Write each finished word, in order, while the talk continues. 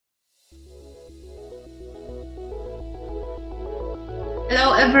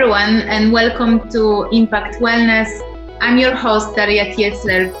Hello, everyone, and welcome to Impact Wellness. I'm your host, Daria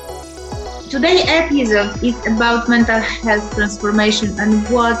Tietzler. Today's episode is about mental health transformation and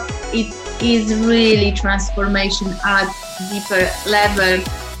what it is really transformation at deeper level.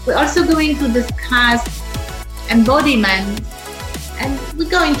 We're also going to discuss embodiment, and we're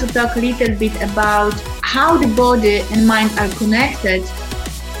going to talk a little bit about how the body and mind are connected,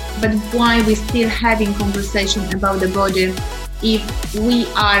 but why we're still having conversation about the body if we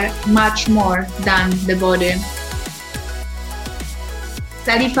are much more than the body.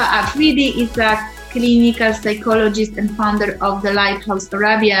 Sarifa Afridi is a clinical psychologist and founder of the Lighthouse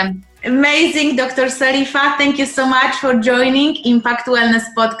Arabia. Amazing, Dr. Sarifa. Thank you so much for joining Impact Wellness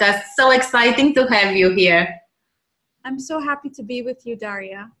Podcast. So exciting to have you here. I'm so happy to be with you,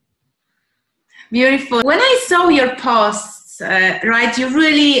 Daria. Beautiful. When I saw your posts, you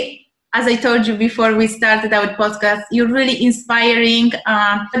really, as I told you before we started our podcast, you're really inspiring.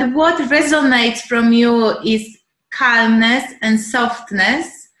 But what resonates from you is calmness and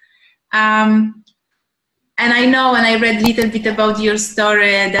softness. And I know when I read a little bit about your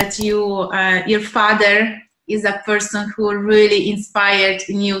story that your father is a person who really inspired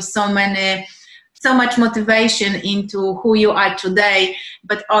in you so much motivation into who you are today,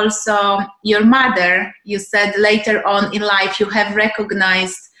 but also your mother, you said later on in life you have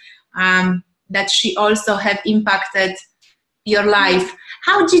recognized that she also have impacted your life.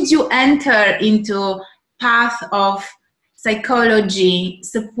 How did you enter into path of psychology,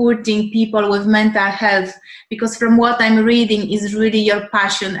 supporting people with mental health? Because from what I'm reading is really your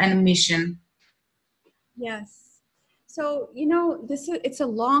passion and mission. Yes. So, it's a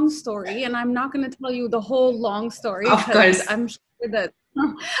long story, and I'm not going to tell you the whole long story. Of course. I'm sure that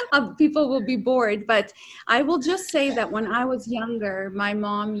people will be bored, but I will just say that when I was younger, my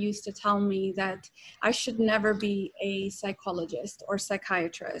mom used to tell me that I should never be a psychologist or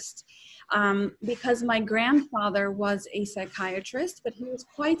psychiatrist. Because my grandfather was a psychiatrist, but he was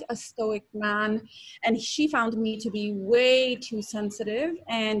quite a stoic man, and she found me to be way too sensitive,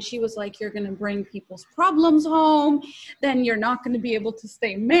 and she was like, you're going to bring people's problems home, then you're not going to be able to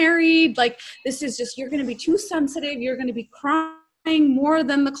stay married, like this is just, you're going to be too sensitive, you're going to be crying more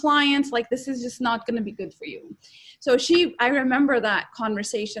than the clients, like this is just not going to be good for you. So I remember that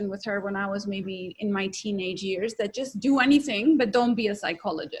conversation with her when I was maybe in my teenage years, that just do anything, but don't be a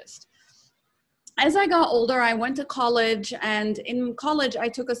psychologist. As I got older, I went to college, and in college, I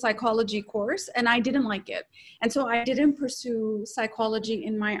took a psychology course, and I didn't like it. And so I didn't pursue psychology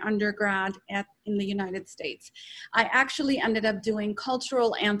in my undergrad in the United States. I actually ended up doing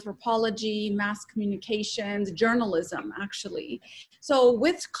cultural anthropology, mass communications, journalism, actually. So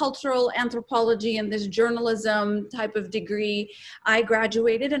with cultural anthropology and this journalism type of degree, I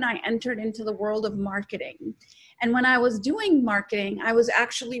graduated and I entered into the world of marketing. And when I was doing marketing, I was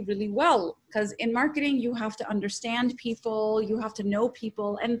actually really well, because in marketing, you have to understand people, you have to know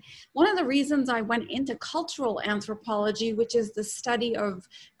people. And one of the reasons I went into cultural anthropology, which is the study of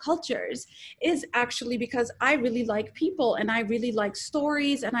cultures, is actually because I really like people, and I really like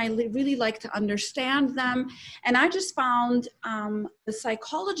stories, and I really like to understand them. And I just found the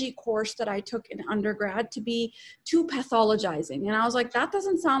psychology course that I took in undergrad to be too pathologizing. And I was like, that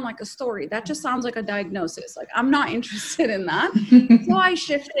doesn't sound like a story. That just sounds like a diagnosis. Like, I'm not interested in that. So I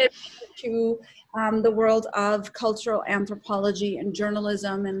shifted to the world of cultural anthropology and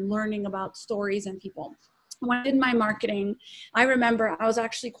journalism and learning about stories and people. When I did my marketing, I remember I was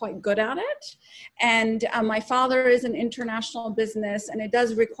actually quite good at it. And my father is an international business, and it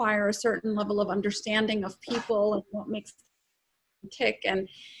does require a certain level of understanding of people and what makes them tick. And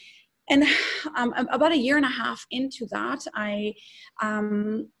about a year and a half into that,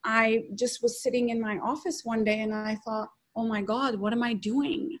 I just was sitting in my office one day, and I thought, oh my God, what am I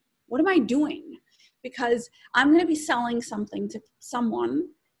doing? What am I doing? Because I'm going to be selling something to someone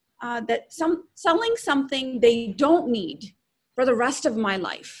selling something they don't need for the rest of my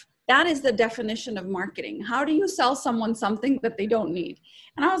life. That is the definition of marketing. How do you sell someone something that they don't need?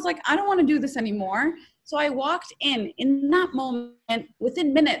 And I was like, I don't want to do this anymore. So I walked in that moment,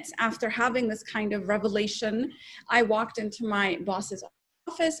 within minutes after having this kind of revelation, I walked into my boss's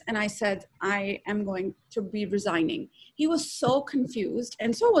office and I said, I am going to be resigning. He was so confused,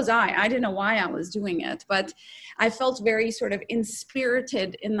 and so was I. I didn't know why I was doing it, but I felt very sort of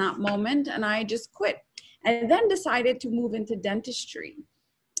inspirited in that moment, and I just quit. And then decided to move into dentistry.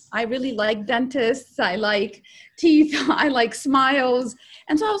 I really like dentists. I like teeth. I like smiles.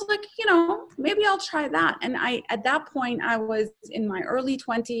 And so I was like, maybe I'll try that. And at that point, I was in my early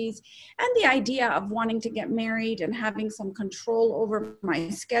 20s, and the idea of wanting to get married and having some control over my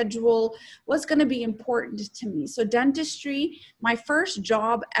schedule was going to be important to me. So dentistry, my first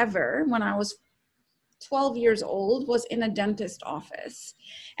job ever when I was 12 years old, was in a dentist office.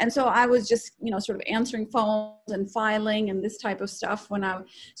 And so I was just, sort of answering phones and filing and this type of stuff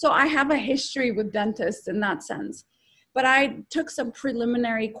so I have a history with dentists in that sense. But I took some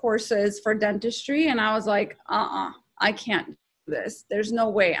preliminary courses for dentistry, and I was like, I can't do this. There's no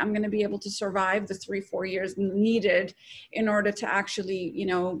way I'm going to be able to survive the 3-4 years needed in order to actually,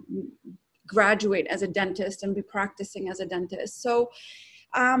 graduate as a dentist and be practicing as a dentist. So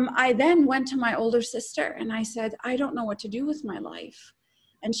I then went to my older sister and I said, I don't know what to do with my life.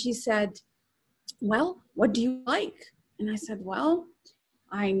 And she said, well, what do you like? And I said, well,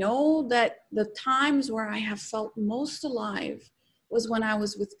 I know that the times where I have felt most alive was when I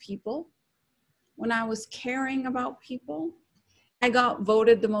was with people, when I was caring about people. I got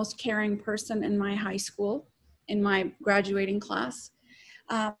voted the most caring person in my high school, in my graduating class.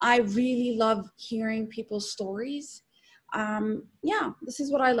 I really love hearing people's stories. This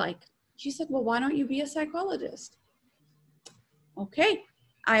is what I like. She said, well, why don't you be a psychologist? Okay,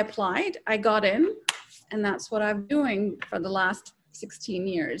 I applied, I got in, and that's what I'm doing for the last 16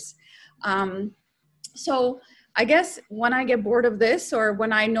 years. So I guess when I get bored of this, or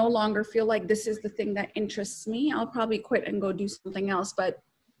when I no longer feel like this is the thing that interests me, I'll probably quit and go do something else. But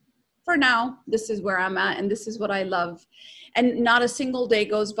for now, this is where I'm at, and this is what I love. And not a single day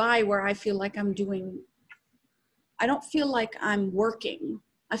goes by where I feel like I don't feel like I'm working.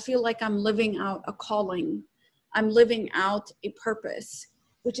 I feel like I'm living out a calling. I'm living out a purpose,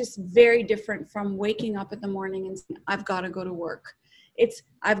 which is very different from waking up in the morning and saying, I've got to go to work. It's,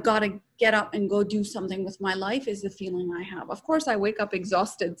 I've got to get up and go do something with my life, is the feeling I have. Of course, I wake up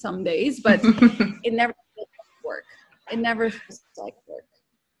exhausted some days, but it never feels like work. It never feels like work.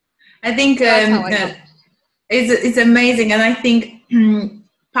 I think it's amazing. And I think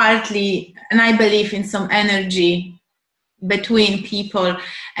partly, and I believe in some energy between people.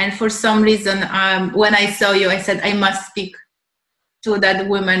 And for some reason, when I saw you, I said, I must speak to that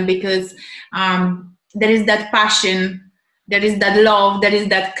woman, because there is that passion, there is that love, there is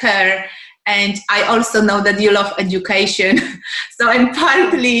that care. And I also know that you love education. So I'm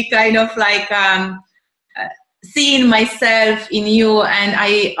partly kind of like seeing myself in you. And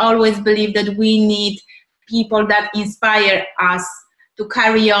I always believe that we need people that inspire us to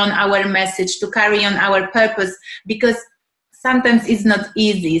carry on our message, to carry on our purpose, because sometimes it's not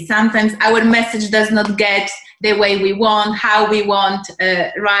easy. Sometimes our message does not get the way we want, how we want,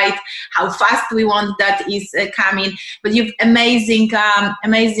 right? How fast we want that is coming. But you've amazing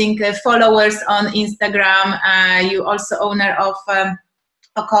followers on Instagram. You also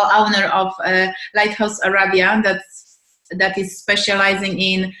a co-owner of Lighthouse Arabia, that is specializing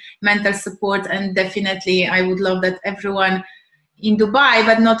in mental support. And definitely, I would love that everyone in Dubai,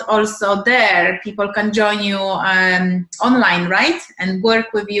 but not also there, people can join you online, right? And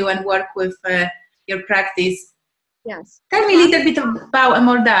work with you and work with your practice. Yes. Tell me a little bit about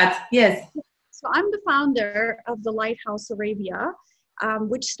more that. Yes. So I'm the founder of the Lighthouse Arabia,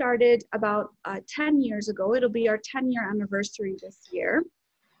 which started about 10 years ago. It'll be our 10-year anniversary this year.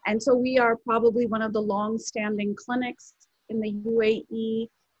 And so we are probably one of the long-standing clinics in the UAE.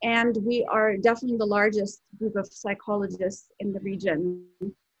 And we are definitely the largest group of psychologists in the region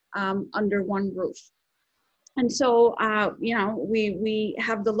under one roof. And so, we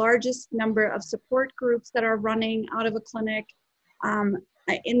have the largest number of support groups that are running out of a clinic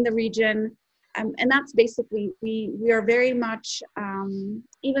in the region. And that's basically, we are very much,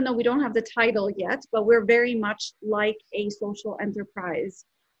 even though we don't have the title yet, but we're very much like a social enterprise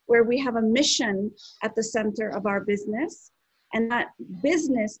where we have a mission at the center of our business. And that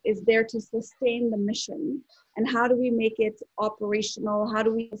business is there to sustain the mission. And how do we make it operational? How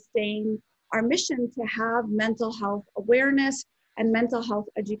do we sustain our mission to have mental health awareness and mental health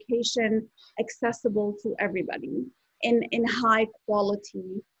education accessible to everybody in high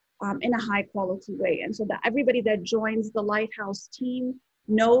quality, in a high quality way. And so that everybody that joins the Lighthouse team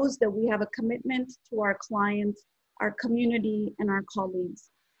knows that we have a commitment to our clients, our community, and our colleagues.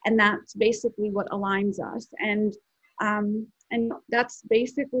 And that's basically what aligns us. And that's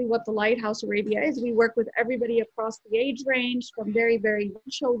basically what the Lighthouse Arabia is. We work with everybody across the age range, from very, very young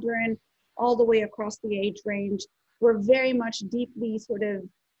children all the way across the age range. We're very much deeply sort of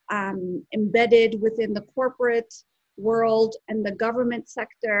embedded within the corporate world and the government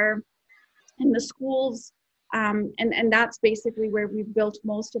sector and the schools And that's basically where we've built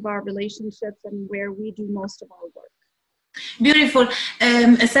most of our relationships and where we do most of our work. Beautiful.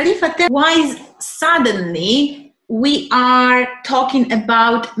 Sarifa, why suddenly we are talking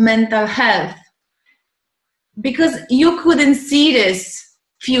about mental health? Because you couldn't see this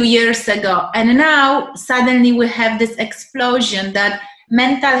few years ago, and now suddenly we have this explosion that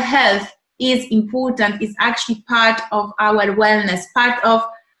mental health is important, is actually part of our wellness, part of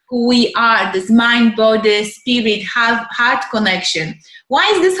who we are, this mind, body, spirit, heart connection. Why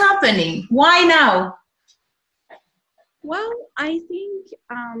is this happening? Why now? Well, I think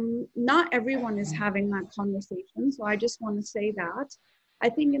not everyone is having that conversation. So I just want to say that. I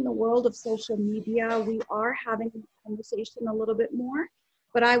think in the world of social media, we are having a conversation a little bit more,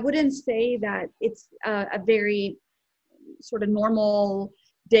 but I wouldn't say that it's a very sort of normal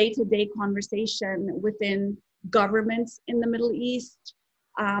day-to-day conversation within governments in the Middle East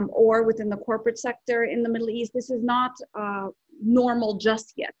or within the corporate sector in the Middle East. This is not normal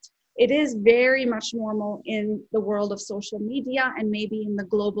just yet. It is very much normal in the world of social media and maybe in the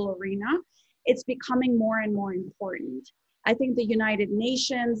global arena. It's becoming more and more important. I think the United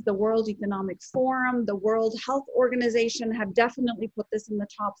Nations, the World Economic Forum, the World Health Organization have definitely put this in the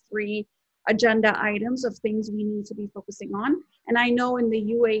top 3 agenda items of things we need to be focusing on. And I know in the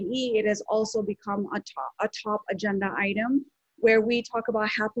UAE, it has also become a top agenda item where we talk about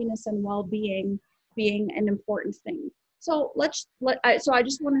happiness and well-being being an important thing. So so I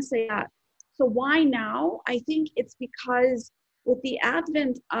just want to say that. So why now? I think it's because with the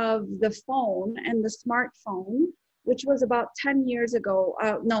advent of the phone and the smartphone, which was about 10 years ago,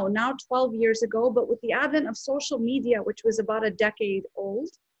 now 12 years ago, but with the advent of social media, which was about a decade old,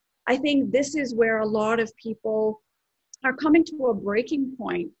 I think this is where a lot of people are coming to a breaking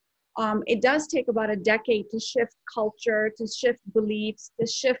point. It does take about a decade to shift culture, to shift beliefs, to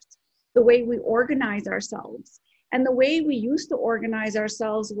shift the way we organize ourselves. And the way we used to organize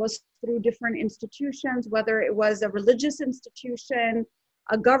ourselves was through different institutions, whether it was a religious institution,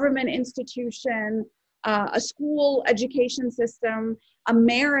 a government institution, a school education system, a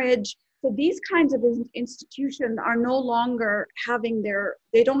marriage. So these kinds of institutions are no longer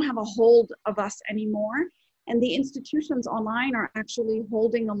they don't have a hold of us anymore. And the institutions online are actually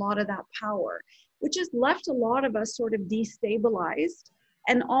holding a lot of that power, which has left a lot of us sort of destabilized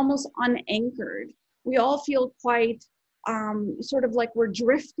and almost unanchored. We all feel quite sort of like we're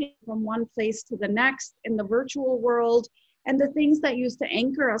drifting from one place to the next in the virtual world. And the things that used to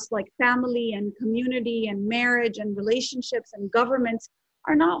anchor us, like family and community and marriage and relationships and governments,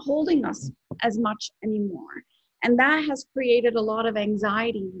 are not holding us as much anymore. And that has created a lot of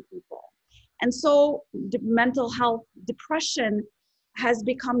anxiety in people. And so mental health, depression has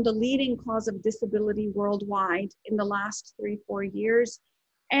become the leading cause of disability worldwide in the last 3-4 years.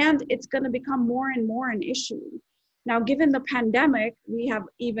 And it's going to become more and more an issue. Now, given the pandemic, we have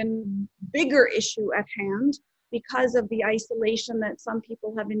even bigger issue at hand because of the isolation that some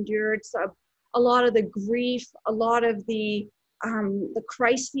people have endured. So a lot of the grief, a lot of the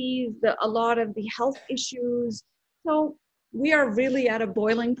crises, a lot of the health issues. So we are really at a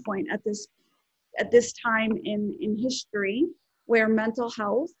boiling point at this time in history where mental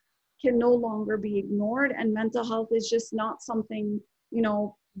health can no longer be ignored, and mental health is just not something,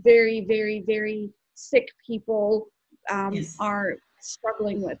 very, very, very sick people Yes. are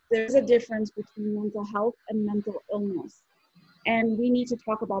struggling with. There's a difference between mental health and mental illness, and we need to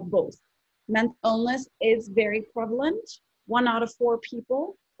talk about both. Mental illness is very prevalent. 1 out of 4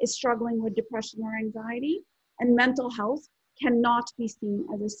 people is struggling with depression or anxiety, and mental health cannot be seen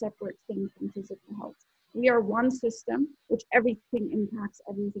as a separate thing from physical health. We are one system, which everything impacts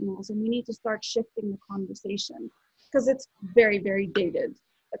everything else, and we need to start shifting the conversation because it's very, very dated.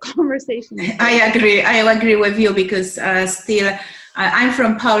 The conversation. I agree with you because still I'm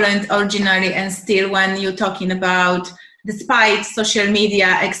from Poland originally, and still when you're talking about, despite social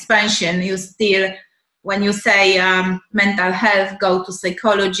media expansion, you still, when you say mental health, go to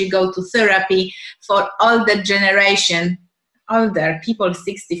psychology, go to therapy. For older generation, older people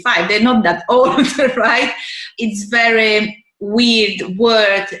 65, they're not that old, right? It's very weird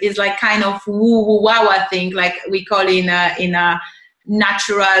word. It's like kind of woo-woo-wawa thing, like we call in a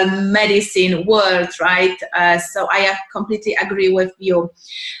natural medicine world, right? So I completely agree with you.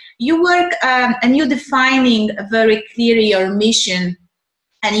 You work and you're defining very clearly your mission,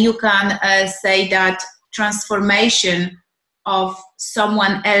 and you can say that transformation of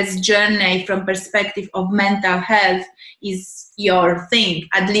someone else's journey from perspective of mental health is your thing.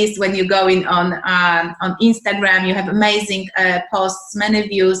 At least when you're going on Instagram, you have amazing posts, many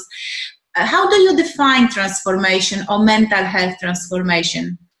views. How do you define transformation or mental health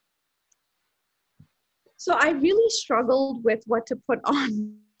transformation? So I really struggled with what to put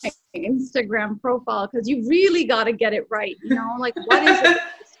on my Instagram profile, because you really got to get it right, like what is it?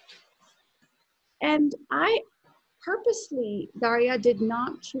 And I purposely, Daria, did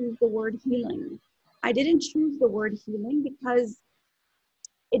not choose the word healing. I didn't choose the word healing because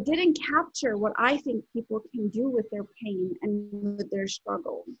it didn't capture what I think people can do with their pain and with their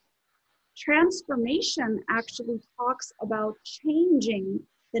struggle. Transformation actually talks about changing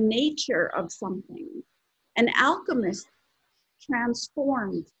the nature of something. An alchemist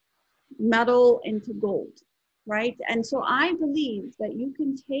transformed metal into gold, right? And so I believe that you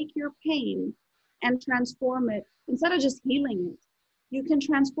can take your pain and transform it, instead of just healing it, you can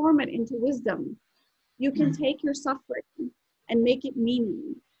transform it into wisdom. You can take your suffering and make it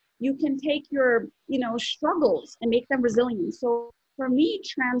meaning. You can take your, struggles and make them resilient. So for me,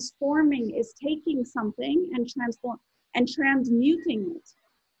 transforming is taking something and transmuting it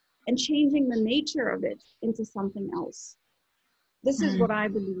and changing the nature of it into something else. This is what I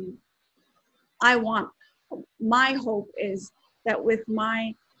believe. I want. My hope is that with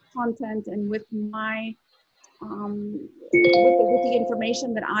my content and with my with the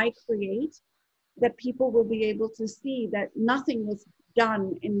information that I create, that people will be able to see that nothing was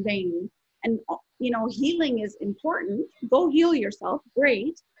done in vain. And healing is important. Go heal yourself,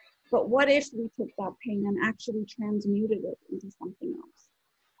 great. But what if we took that pain and actually transmuted it into something else?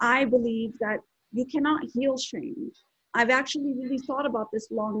 I believe that you cannot heal shame. I've actually really thought about this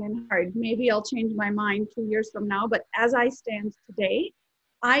long and hard. Maybe I'll change my mind 2 years from now, but as I stand today,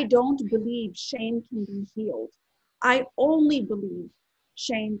 I don't believe shame can be healed. I only believe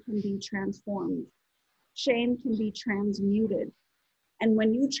shame can be transformed. Shame can be transmuted. And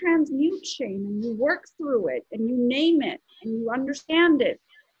when you transmute shame and you work through it and you name it and you understand it,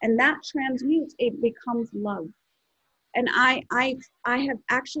 and that transmutes, it becomes love. And I have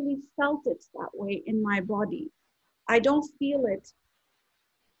actually felt it that way in my body. I don't feel it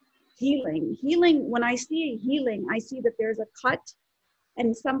healing. Healing, when I see a healing, I see that there's a cut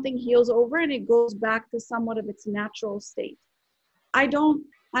and something heals over and it goes back to somewhat of its natural state. I don't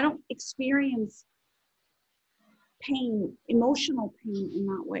experience pain, emotional pain in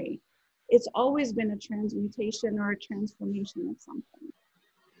that way. It's always been a transmutation or a transformation of something.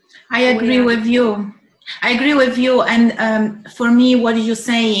 I agree with you. And for me, what you're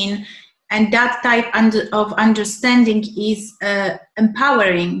saying, and that type of understanding is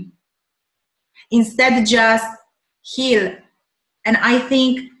empowering, instead just heal. And I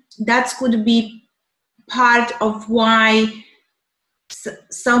think that could be part of why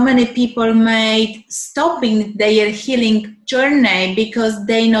so many people may stopping their healing journey, because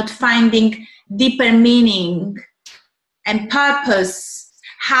they're not finding deeper meaning and purpose,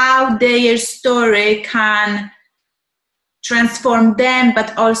 how their story can transform them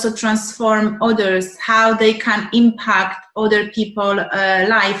but also transform others, how they can impact other people's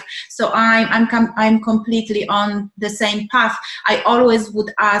life. So I'm completely on the same path. I always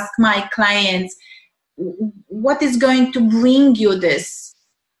would ask my clients, what is going to bring you this,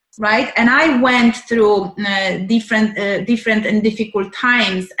 right? And I went through different and difficult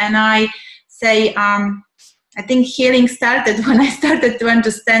times, and I say I think healing started when I started to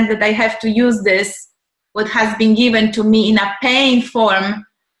understand that I have to use this, what has been given to me in a pain form,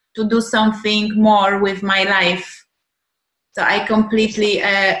 to do something more with my life. So I completely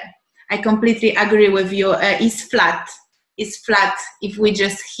agree with you. It's flat if we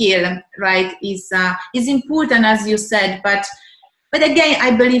just heal, right? Is important, as you said, but again,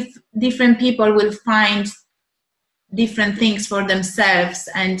 I believe different people will find different things for themselves,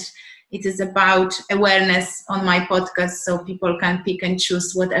 and it is about awareness on my podcast, so people can pick and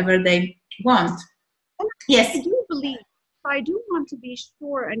choose whatever they want. Yes. I do want to be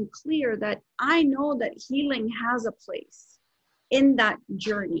sure and clear that I know that healing has a place in that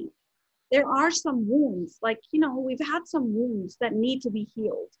journey. There are some wounds, like, we've had some wounds that need to be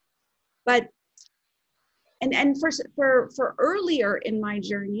healed. But, and for earlier in my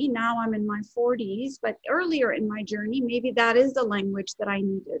journey, now I'm in my 40s, but earlier in my journey, maybe that is the language that I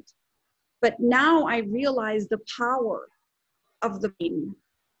needed. But now I realize the power of the pain.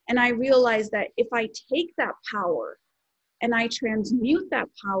 And I realize that if I take that power and I transmute that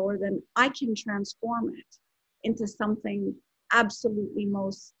power, then I can transform it into something absolutely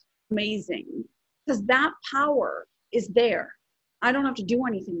most amazing. Because that power is there. I don't have to do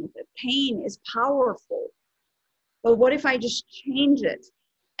anything with it. Pain is powerful. But what if I just change it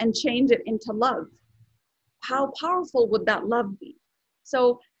and change it into love? How powerful would that love be?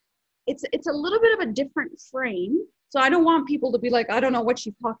 So it's a little bit of a different frame. So I don't want people to be like, I don't know what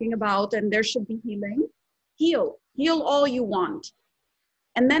she's talking about and there should be healing. Heal all you want.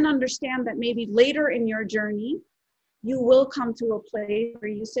 And then understand that maybe later in your journey, you will come to a place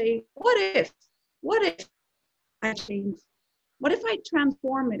where you say, what if I change? What if I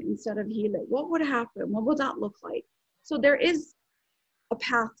transform it instead of heal it? What would happen? What would that look like? So there is a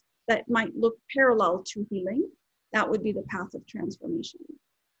path that might look parallel to healing. That would be the path of transformation.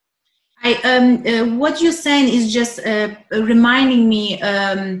 What you're saying is just reminding me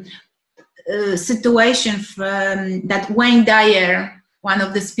situation from that Wayne Dyer, one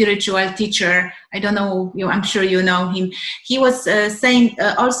of the spiritual teacher. I don't know you. I'm sure you know him. He was saying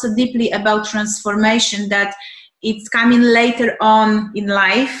also deeply about transformation, that it's coming later on in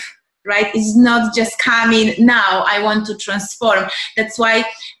life, right? It's not just coming now, I want to transform. That's why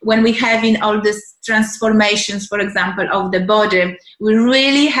when we have in all these transformations, for example, of the body, we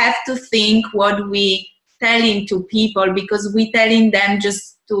really have to think what we telling to people, because we telling them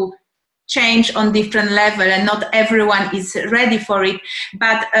just to change on different level, and not everyone is ready for it.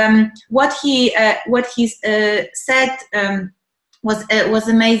 But what he said was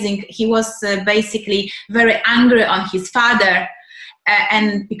amazing. He was basically very angry on his father,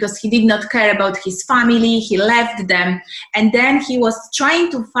 and because he did not care about his family, he left them. And then he was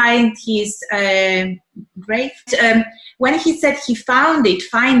trying to find his grave. When he said he found it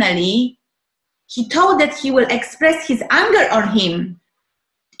finally, he thought that he will express his anger on him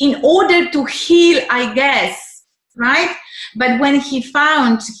in order to heal, I guess, right? But when he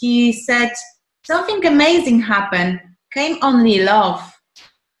found, he said, something amazing happened. Came only love.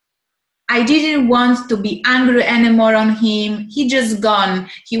 I didn't want to be angry anymore on him. He just gone.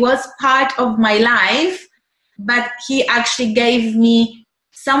 He was part of my life, but he actually gave me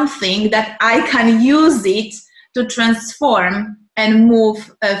something that I can use it to transform and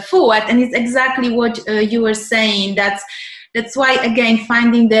move forward. And it's exactly what you were saying. That's why, again,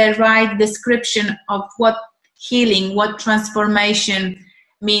 finding the right description of what healing, what transformation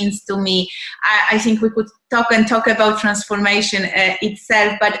means to me. I think we could talk about transformation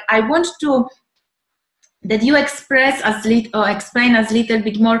itself, but I want to that you express or explain us a little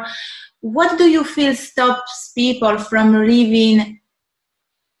bit more. What do you feel stops people from living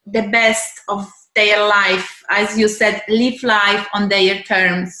the best of their life? As you said, live life on their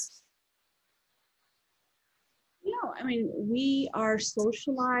terms. I mean, we are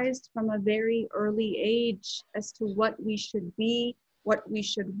socialized from a very early age as to what we should be, what we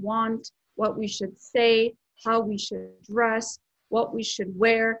should want, what we should say, how we should dress, what we should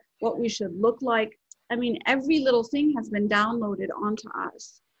wear, what we should look like. I mean, every little thing has been downloaded onto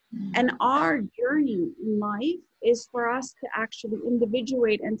us. And our journey in life is for us to actually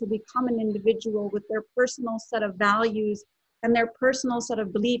individuate and to become an individual with their personal set of values and their personal set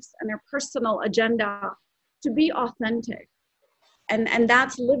of beliefs and their personal agenda, to be authentic. And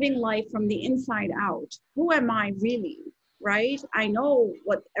that's living life from the inside out. Who am I really, right? I know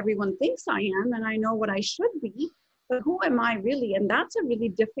what everyone thinks I am, and I know what I should be, but who am I really? And that's a really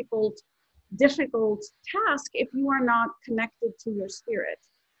difficult task if you are not connected to your spirit.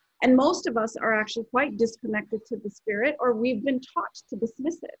 And most of us are actually quite disconnected to the spirit, or we've been taught to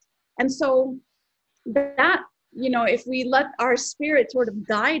dismiss it. And so that, if we let our spirit sort of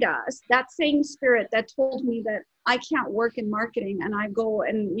guide us, that same spirit that told me that I can't work in marketing and I go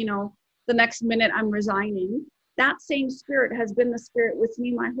and, the next minute I'm resigning, that same spirit has been the spirit with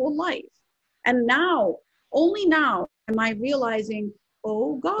me my whole life. And now, only now am I realizing,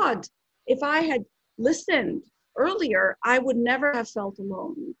 oh God, if I had listened earlier, I would never have felt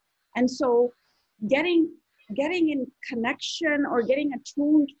alone. And so getting in connection or getting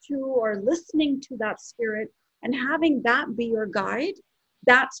attuned to or listening to that spirit and having that be your guide,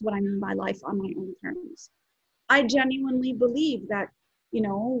 that's what I mean by life on my own terms. I genuinely believe that,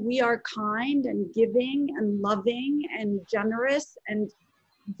 we are kind and giving and loving and generous and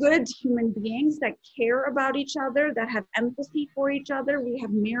good human beings that care about each other, that have empathy for each other. We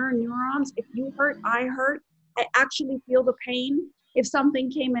have mirror neurons. If you hurt, I hurt. I actually feel the pain. If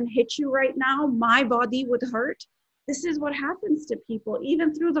something came and hit you right now, my body would hurt. This is what happens to people,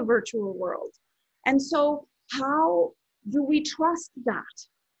 even through the virtual world. And so how do we trust that?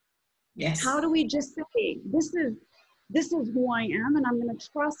 Yes. How do we just say, this is who I am, and I'm going to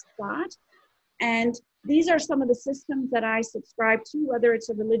trust that? And these are some of the systems that I subscribe to, whether it's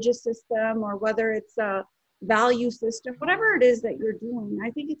a religious system or whether it's a value system, whatever it is that you're doing.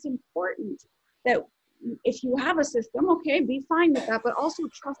 I think it's important that if you have a system, okay, be fine with that, but also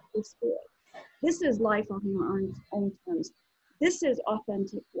trust the spirit. This is life on your own terms. This is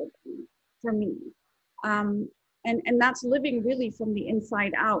authentic living for me. And that's living really from the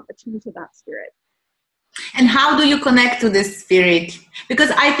inside out, attuned to that spirit. And how do you connect to the spirit?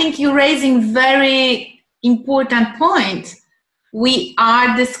 Because I think you're raising very important point. we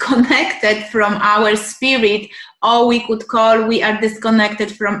are disconnected from our spirit, or we could call we are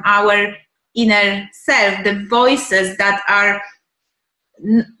disconnected from our inner self, the voices that are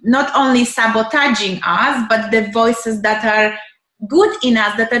not only sabotaging us, but the voices that are good in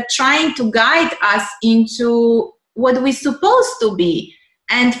us, that are trying to guide us into what we're supposed to be.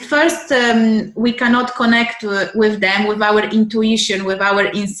 And first, we cannot connect with them, with our intuition, with our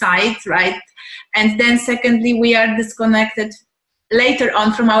insights, right? And then secondly, we are disconnected later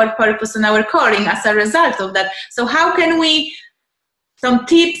on from our purpose and our calling as a result of that. So how can we, some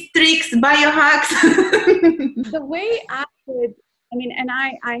tips, tricks, biohacks? The way I would, I mean, and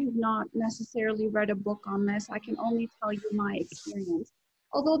I have not necessarily read a book on this. I can only tell you my experience.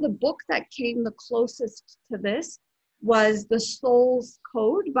 Although the book that came the closest to this was The Soul's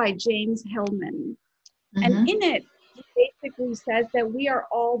Code by James Hillman. Mm-hmm. And in it, he basically says that we are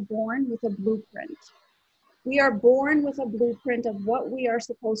all born with a blueprint. We are born with a blueprint of what we are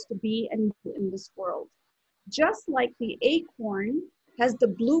supposed to be and do in this world. Just like the acorn has the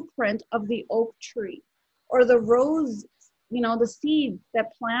blueprint of the oak tree, or the rose, you know, the seed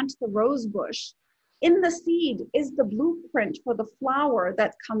that plants the rose bush. In the seed is the blueprint for the flower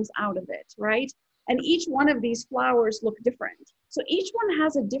that comes out of it, right? And each one of these flowers look different. So each one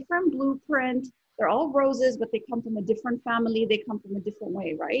has a different blueprint. They're all roses, but they come from a different family. They come from a different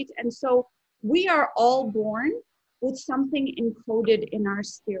way, right? And so we are all born with something encoded in our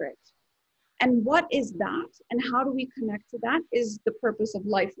spirit. And what is that? And how do we connect to that is the purpose of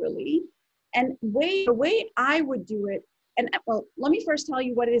life, really. And the way I would do it, and well, let me first tell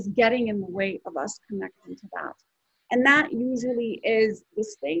you what is getting in the way of us connecting to that. And that usually is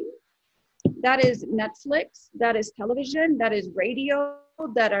this thing. That is Netflix, that is television, that is radio,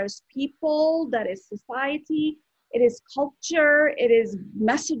 that is people, that is society, it is culture, it is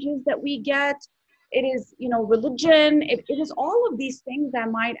messages that we get, it is, you know, religion, it is all of these things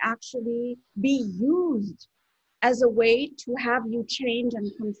that might actually be used as a way to have you change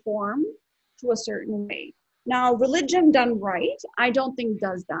and conform to a certain way. Now, religion done right, I don't think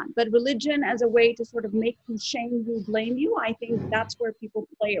does that. But religion as a way to sort of make you, shame you, blame you, I think that's where people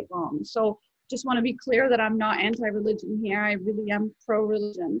play it wrong. So just want to be clear that I'm not anti-religion here. I really am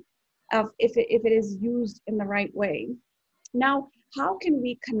pro-religion if it is used in the right way. Now, how can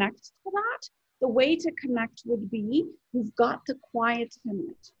we connect to that? The way to connect would be, you've got to quiet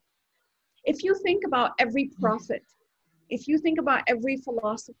it. If you think about every prophet, if you think about every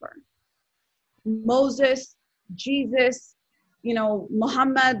philosopher, Moses, Jesus, you know,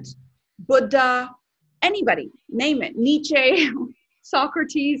 Muhammad, Buddha, anybody, name it, Nietzsche,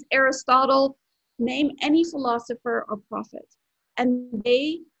 Socrates, Aristotle, name any philosopher or prophet. And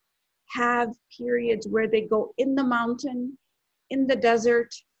they have periods where they go in the mountain, in the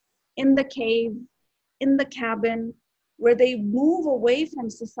desert, in the cave, in the cabin, where they move away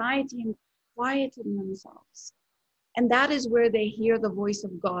from society and quieten themselves. And that is where they hear the voice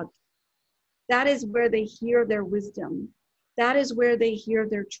of God. That is where they hear their wisdom. That is where they hear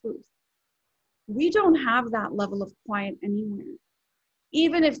their truth. We don't have that level of quiet anywhere.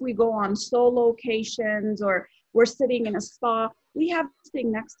 Even if we go on solocations or we're sitting in a spa, we have this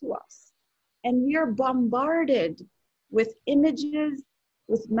thing next to us. And we are bombarded with images,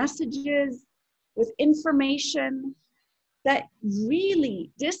 with messages, with information that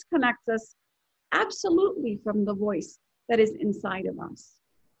really disconnects us absolutely from the voice that is inside of us.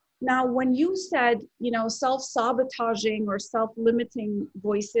 Now, when you said, you know, self-sabotaging or self-limiting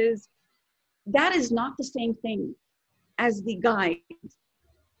voices, that is not the same thing as the guide.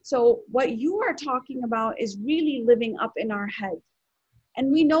 So what you are talking about is really living up in our head.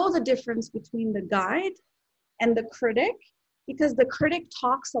 And we know the difference between the guide and the critic, because the critic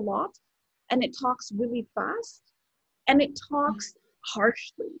talks a lot and it talks really fast and it talks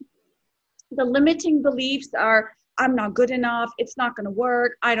harshly. The limiting beliefs are, I'm not good enough, it's not going to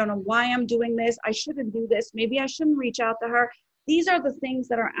work, I don't know why I'm doing this, I shouldn't do this, maybe I shouldn't reach out to her. These are the things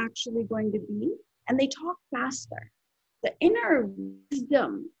that are actually going to be, and they talk faster. The inner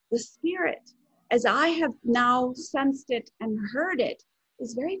wisdom, the spirit, as I have now sensed it and heard it,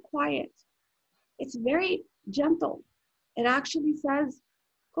 is very quiet. It's very gentle. It actually says,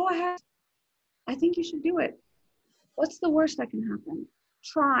 go ahead. I think you should do it. What's the worst that can happen?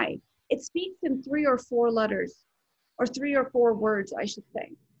 Try. It speaks in 3 or 4 letters, or 3 or 4 words, I should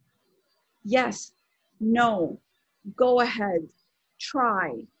say. Yes, no, go ahead,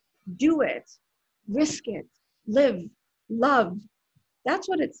 try, do it, risk it, live, love. That's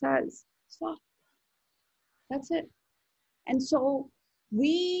what it says. Stop. That's it. And so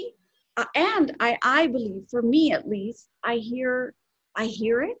we, and I believe, for me at least, I hear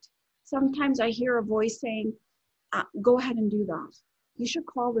it. Sometimes I hear a voice saying, go ahead and do that. You should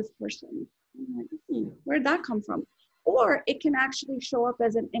call this person. I'm like, where'd that come from? Or it can actually show up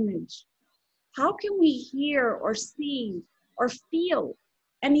as an image. How can we hear or see or feel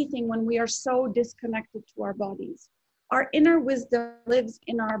anything when we are so disconnected to our bodies? Our inner wisdom lives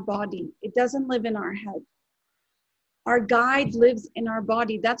in our body. It doesn't live in our head. Our guide lives in our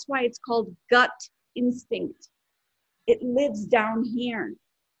body. That's why it's called gut instinct. It lives down here.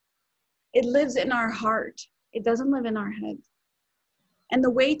 It lives in our heart. It doesn't live in our head. And the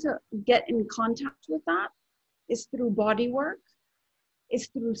way to get in contact with that is through body work, is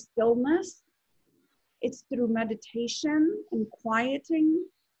through stillness, it's through meditation and quieting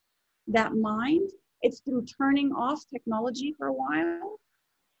that mind. It's through turning off technology for a while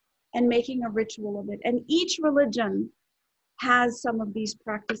and making a ritual of it. And each religion has some of these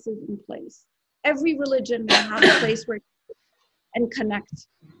practices in place. Every religion will have a place where you can connect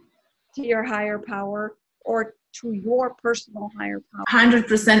to your higher power or to your personal higher power.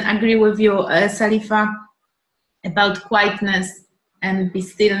 100% agree with you, Salifa, about quietness and be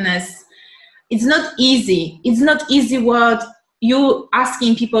stillness. It's not easy. It's not easy what you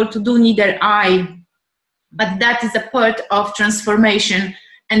asking people to do, neither I, but that is a part of transformation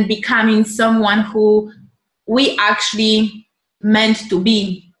and becoming someone who we actually meant to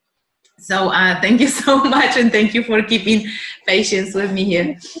be. So thank you so much, and thank you for keeping patience with me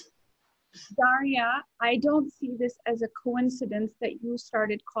here. Daria, I don't see this as a coincidence that you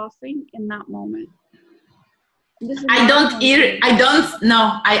started coughing in that moment. I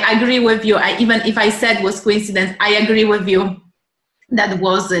agree with you. Even if I said was coincidence, I agree with you. That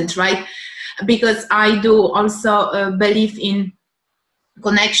wasn't, right? Because I do also believe in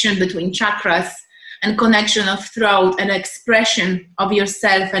connection between chakras and connection of throat and expression of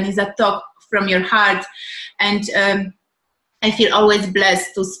yourself, and is a talk from your heart. And I feel always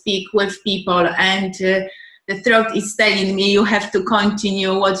blessed to speak with people, and the throat is telling me you have to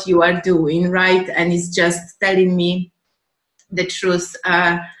continue what you are doing, right? And it's just telling me the truth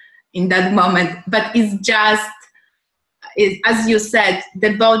in that moment. But it's just, as you said,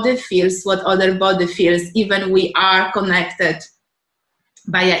 the body feels what other body feels, even we are connected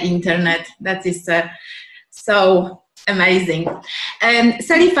via internet. That is so amazing.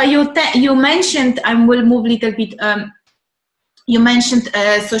 Salifa, you mentioned, and we'll move a little bit, you mentioned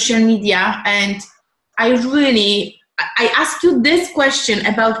social media, and I asked you this question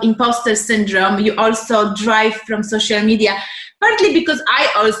about imposter syndrome. You also drive from social media, partly because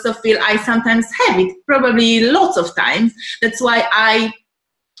I also feel I sometimes have it, probably lots of times. That's why I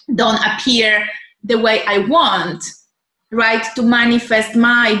don't appear the way I want, right, to manifest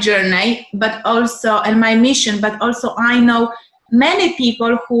my journey, but also, and my mission, but also I know many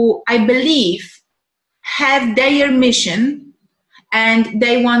people who I believe have their mission and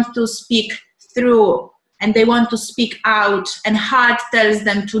they want to speak through and they want to speak out, and heart tells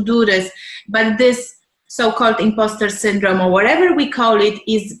them to do this, but this so-called imposter syndrome, or whatever we call it,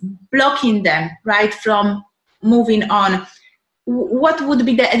 is blocking them, right, from moving on. What would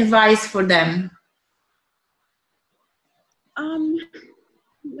be the advice for them?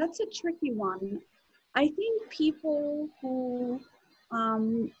 That's a tricky one. I think people who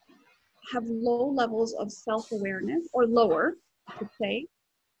have low levels of self-awareness, or lower, I should say,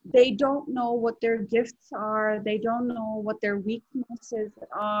 they don't know what their gifts are, they don't know what their weaknesses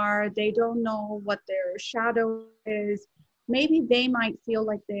are, they don't know what their shadow is. Maybe they might feel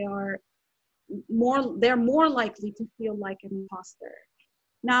like they're more likely to feel like an imposter.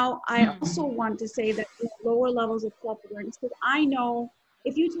 Now, I also want to say that lower levels of self-awareness, because I know,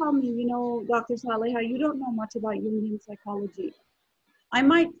 if you tell me, Dr. Saliha, you don't know much about Jungian psychology, I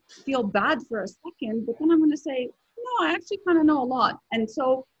might feel bad for a second, but then I'm going to say, no, I actually kind of know a lot. And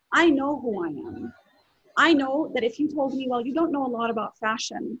so I know who I am. I know that if you told me, well, you don't know a lot about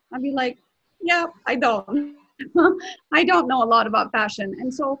fashion, I'd be like, yeah, I don't. I don't know a lot about fashion.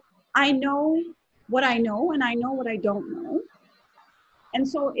 And so I know what I know, and I know what I don't know. And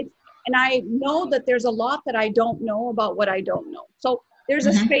so and I know that there's a lot that I don't know about what I don't know. So there's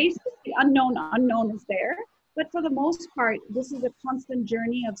a space, the unknown is there. But for the most part, this is a constant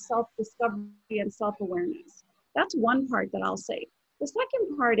journey of self-discovery and self-awareness. That's one part that I'll say. The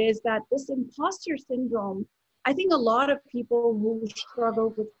second part is that this imposter syndrome, I think a lot of people who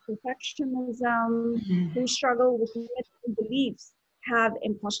struggle with perfectionism, who struggle with limiting beliefs, have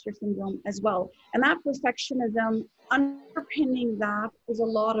imposter syndrome as well. And that perfectionism, underpinning that is a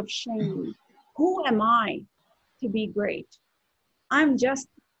lot of shame. Who am I to be great? I'm just,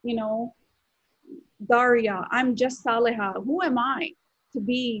 Daria, I'm just Saliha. Who am I to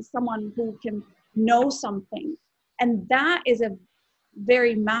be someone who can know something? And that is a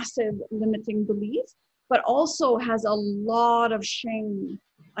very massive limiting belief but also has a lot of shame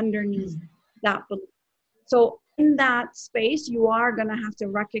underneath that belief. So in that space, you are going to have to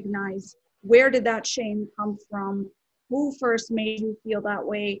recognize, where did that shame come from? Who first made you feel that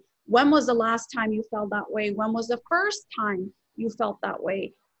way? When was the last time you felt that way? When was the first time you felt that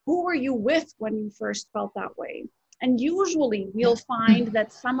way? Who were you with when you first felt that way? And usually we'll find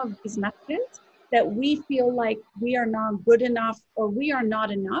that some of these messages that we feel like we are not good enough or we are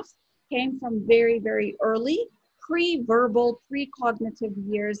not enough came from very, very early, pre-verbal, pre-cognitive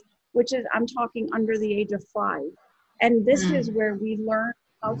years, which is, I'm talking under the age of 5. And this is where we learn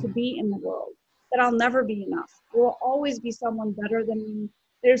how to be in the world, that I'll never be enough. There will always be someone better than me.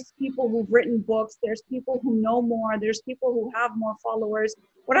 There's people who've written books. There's people who know more. There's people who have more followers.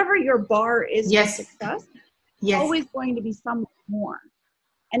 Whatever your bar is for success, always going to be someone more.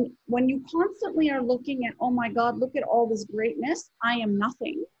 And when you constantly are looking at, oh my God, look at all this greatness, I am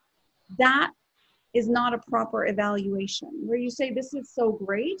nothing, that is not a proper evaluation. Where you say, this is so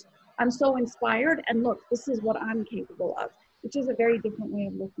great, I'm so inspired, and look, this is what I'm capable of, which is a very different way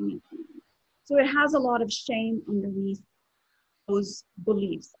of looking at things. So it has a lot of shame underneath those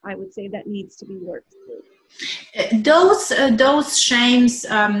beliefs, I would say, that needs to be worked through. Those shames,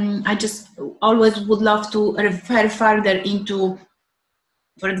 I just always would love to refer further into,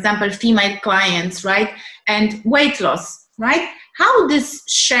 for example, female clients, right? And weight loss, right? How this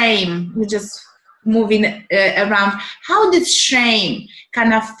shame, we just moving around, how this shame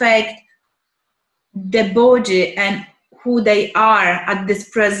can affect the body and who they are at this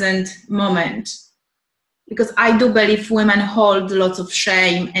present moment. Because I do believe women hold lots of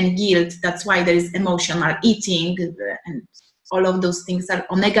shame and guilt. That's why there is emotional eating and all of those things are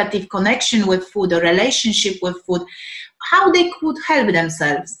a negative connection with food or relationship with food. How they could help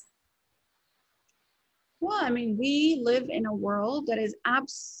themselves? Well, I mean, we live in a world that is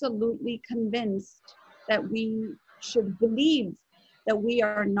absolutely convinced that we should believe that we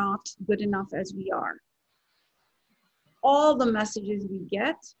are not good enough as we are. All the messages we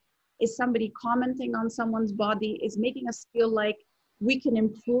get is somebody commenting on someone's body, is making us feel like we can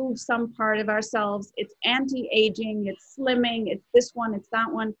improve some part of ourselves. It's anti-aging, it's slimming, it's this one, it's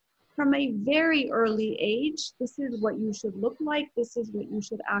that one. From a very early age, this is what you should look like, this is what you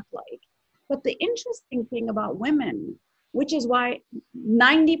should act like. But the interesting thing about women, which is why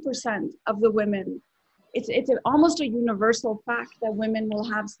 90% of the women, it's almost a universal fact that women will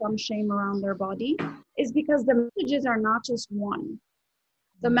have some shame around their body, is because the messages are not just one.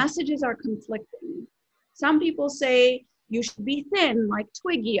 The messages are conflicting. Some people say you should be thin like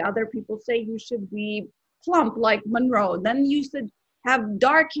Twiggy. Other people say you should be plump like Monroe. Then you should have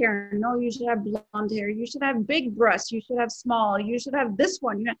dark hair. No, you should have blonde hair. You should have big breasts. You should have small. You should have this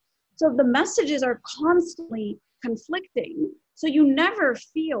one. So the messages are constantly conflicting. So you never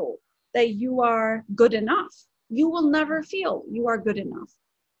feel that you are good enough. You will never feel you are good enough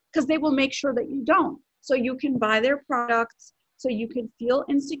because they will make sure that you don't. So you can buy their products, so you can feel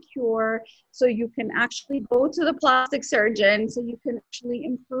insecure, so you can actually go to the plastic surgeon, so you can actually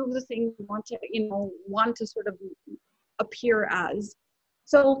improve the things you want to sort of appear as.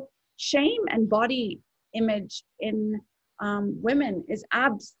 So shame and body image in women is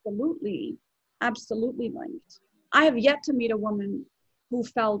absolutely linked. I have yet to meet a woman who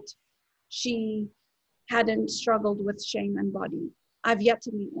felt she hadn't struggled with shame and body. I've yet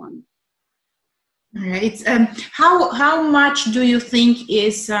to meet one. Right. How much do you think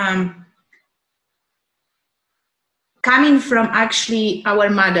is coming from actually our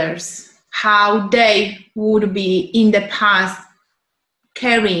mothers? How they would be in the past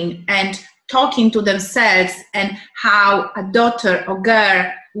caring and talking to themselves, and how a daughter or girl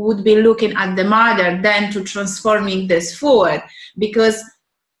would be looking at the mother then to transforming this forward. Because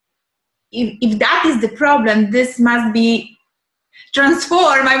if that is the problem, this must be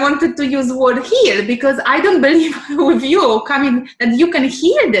transform. I wanted to use the word heal, because I don't believe with you coming that you can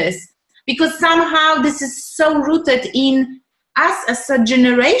heal this, because somehow this is so rooted in us as a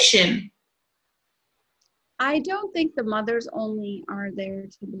generation. I don't think the mothers only are there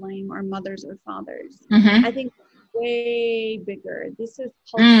to blame, or mothers or fathers. Mm-hmm. I think it's way bigger. This is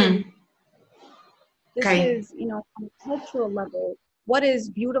culture. This is, on a cultural level, what is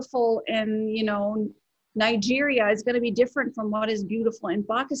beautiful in, Nigeria is going to be different from what is beautiful in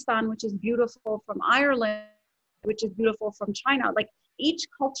Pakistan, which is beautiful from Ireland, which is beautiful from China. Like, each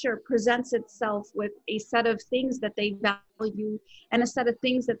culture presents itself with a set of things that they value and a set of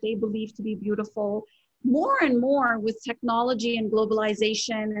things that they believe to be beautiful. More and more with technology and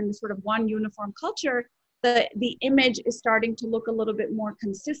globalization and sort of one uniform culture, the image is starting to look a little bit more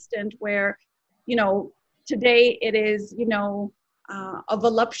consistent, where, today it is, a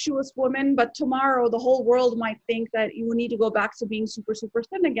voluptuous woman, but tomorrow the whole world might think that you need to go back to being super, super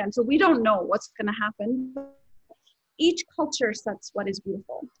thin again. So we don't know what's going to happen. Each culture sets what is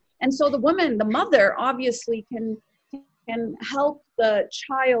beautiful. And so the woman, the mother, obviously can help the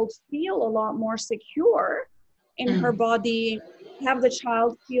child feel a lot more secure in her body, have the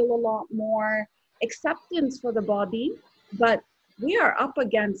child feel a lot more acceptance for the body. But we are up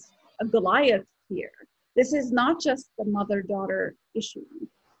against a Goliath here. This is not just the mother-daughter issue.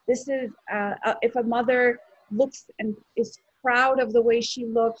 This is if a mother looks and is proud of the way she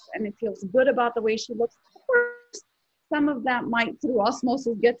looks and it feels good about the way she looks, of course, some of that might through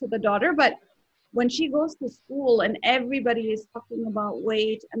osmosis get to the daughter, but when she goes to school and everybody is talking about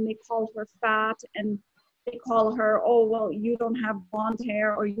weight and they call her fat and they call her, oh, well, you don't have blonde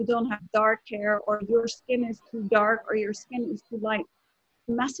hair or you don't have dark hair or your skin is too dark or your skin is too light.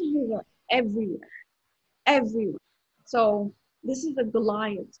 Messages are everywhere. So this is a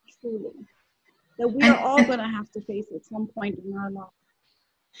Goliath, truly, that we are all going to have to face at some point in our life.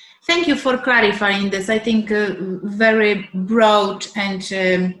 Thank you for clarifying this. I think very broad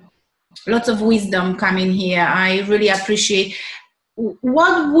and lots of wisdom coming here. I really appreciate.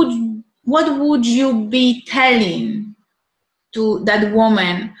 What would you be telling to that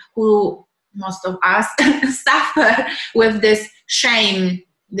woman who most of us suffer with this shame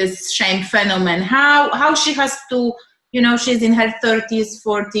phenomenon? How she has to, she's in her 30s,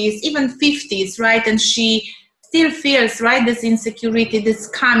 40s, even 50s, right? And she still feels, right, this insecurity that's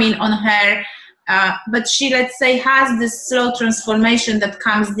coming on her. But she, let's say, has this slow transformation that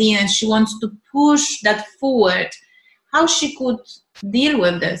comes in and she wants to push that forward. How she could deal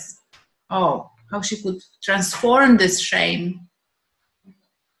with this? How she could transform this shame?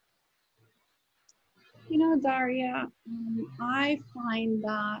 Daria, I find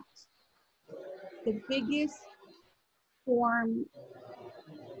that the biggest form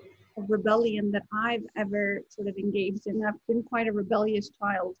of rebellion that I've ever sort of engaged in, I've been quite a rebellious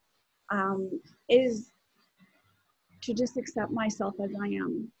child, is to just accept myself as I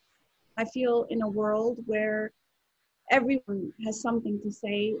am. I feel in a world where everyone has something to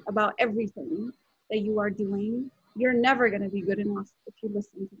say about everything that you are doing, you're never going to be good enough if you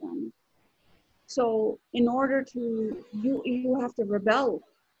listen to them. So in order to, you have to rebel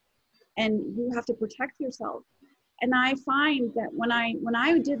and you have to protect yourself. And I find that when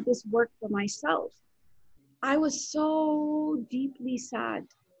I did this work for myself, I was so deeply sad,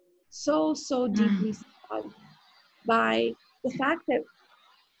 so deeply sad by the fact that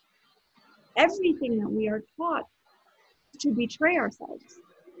everything that we are taught to betray ourselves.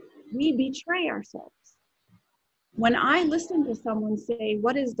 We betray ourselves. When I listen to someone say,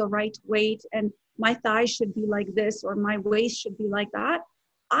 what is the right weight and my thighs should be like this or my waist should be like that,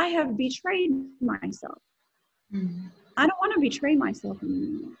 I have betrayed myself. I don't want to betray myself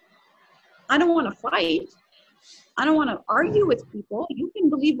anymore. I don't want to fight. I don't want to argue with people. You can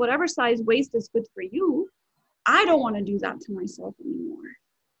believe whatever size waist is good for you. I don't want to do that to myself anymore.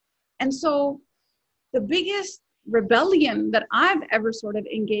 And so the biggest rebellion that I've ever sort of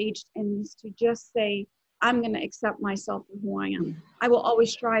engaged in is to just say, I'm going to accept myself for who I am. I will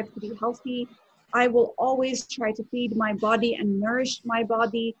always strive to be healthy. I will always try to feed my body and nourish my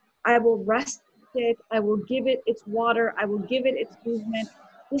body. I will rest it. I will give it its water. I will give it its movement.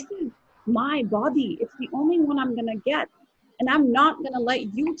 This is my body. It's the only one I'm going to get. And I'm not going to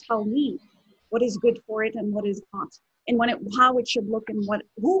let you tell me what is good for it and what is not. And how it should look and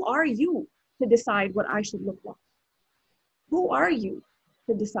who are you to decide what I should look like? Who are you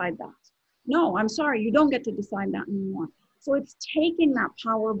to decide that? No, I'm sorry, you don't get to decide that anymore. So it's taking that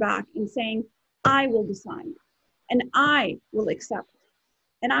power back and saying, I will decide and I will accept.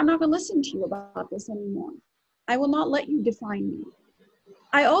 And I'm not going to listen to you about this anymore. I will not let you define me.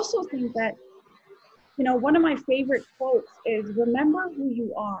 I also think that, one of my favorite quotes is, remember who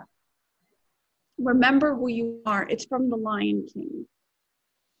you are. Remember who you are. It's from The Lion King.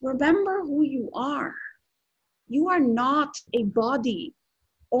 Remember who you are. You are not a body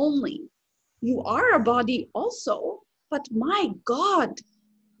only. You are a body also, but my God,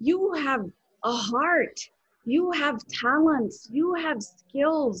 you have a heart, you have talents, you have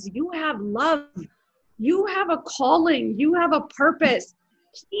skills, you have love, you have a calling, you have a purpose.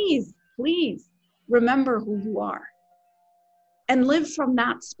 Please remember who you are and live from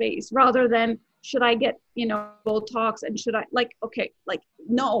that space rather than, should I get, Botox and should I,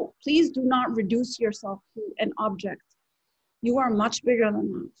 no, please do not reduce yourself to an object. You are much bigger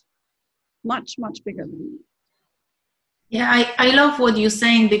than that. Much bigger than me. Yeah, I love what you're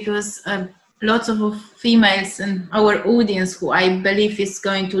saying because lots of females and our audience who I believe is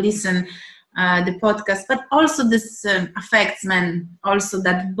going to listen the podcast, but also this affects men, also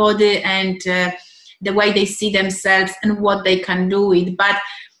that body and the way they see themselves and what they can do with. But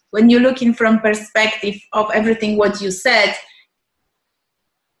when you're looking from perspective of everything what you said,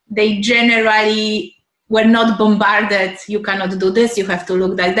 they generally were not bombarded. You cannot do this, you have to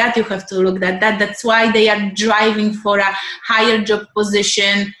look like that, you have to look like that. That's why they are driving for a higher job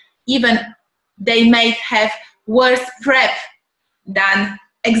position. Even they may have worse prep than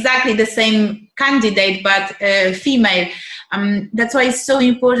exactly the same candidate, but female. That's why it's so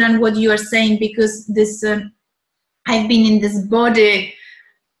important what you are saying, because this I've been in this body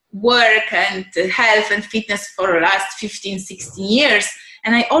work and health and fitness for the last 15, 16 years.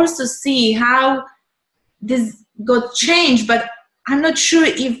 And I also see how this got changed, but I'm not sure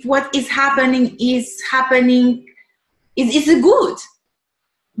if what is happening is good,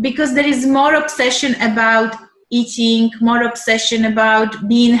 because there is more obsession about eating, more obsession about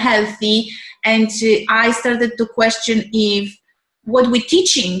being healthy. And I started to question if what we're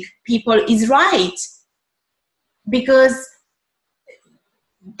teaching people is right, because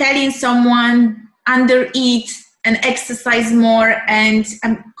telling someone undereat and exercise more, and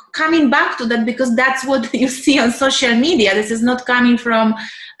I'm coming back to that because that's what you see on social media. This is not coming from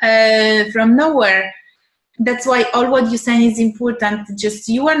nowhere. That's why all what you're saying is important. Just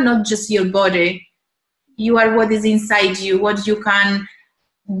you are not just your body. You are what is inside you, what you can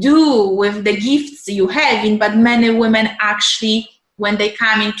do with the gifts you have. But many women actually, when they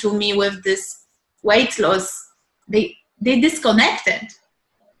come into me with this weight loss, they disconnected.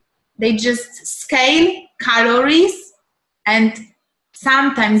 They just scale calories and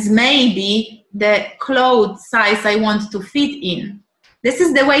sometimes maybe the clothes size I want to fit in. This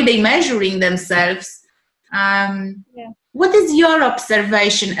is the way they're measuring themselves. What is your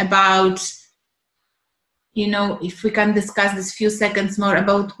observation about, if we can discuss this few seconds more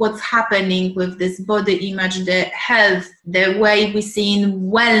about what's happening with this body image, the health, the way we see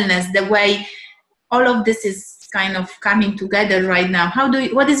in wellness, the way all of this is kind of coming together right now?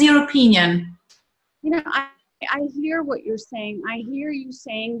 What is your opinion? I hear what you're saying. I hear you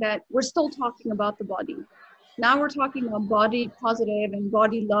saying that we're still talking about the body. Now we're talking about body positive and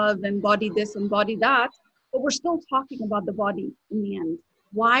body love and body this and body that, but we're still talking about the body in the end.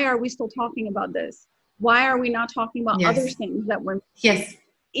 Why are we still talking about this? Why are we not talking about other things that we're... Yes.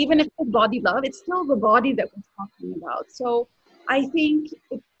 Even if it's body love, it's still the body that we're talking about. So I think,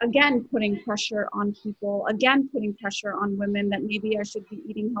 again, putting pressure on people, again, putting pressure on women that maybe I should be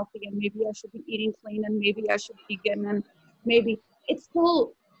eating healthy and maybe I should be eating clean and maybe I should be vegan, and maybe it's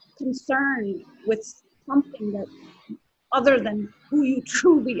still concerned with something that other than who you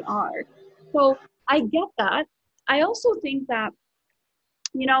truly are. So I get that. I also think that,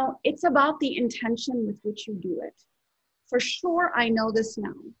 it's about the intention with which you do it. For sure, I know this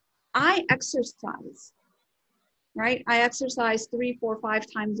now. I exercise, right? I exercise 3, 4, 5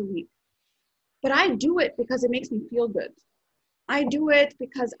 times a week. But I do it because it makes me feel good. I do it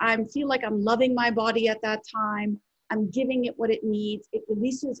because I feel like I'm loving my body at that time. I'm giving it what it needs. It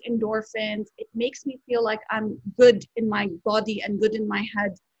releases endorphins. It makes me feel like I'm good in my body and good in my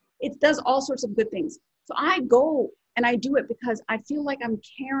head. It does all sorts of good things. So I go and I do it because I feel like I'm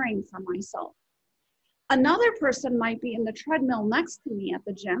caring for myself. Another person might be in the treadmill next to me at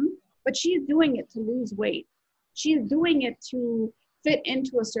the gym, but she's doing it to lose weight. She's doing it to fit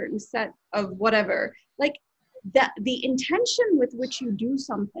into a certain set of whatever. Like that, the intention with which you do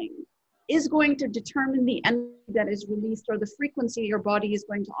something is going to determine the energy that is released or the frequency your body is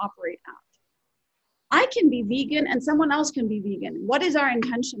going to operate at. I can be vegan and someone else can be vegan. What is our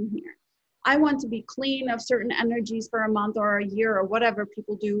intention here? I want to be clean of certain energies for a month or a year or whatever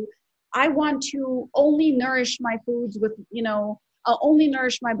people do. I want to only nourish my foods with, I'll only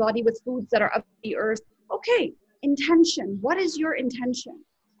nourish my body with foods that are of the earth. Okay, intention. What is your intention?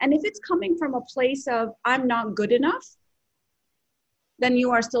 And if it's coming from a place of I'm not good enough, then you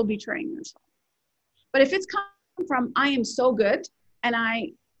are still betraying yourself. But if it's coming from I am so good and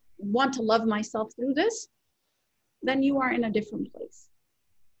I want to love myself through this, then you are in a different place.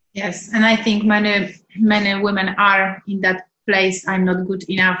 Yes, and I think many women are in that place, I'm not good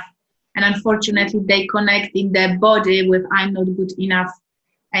enough. And unfortunately, they connect in their body with I'm not good enough.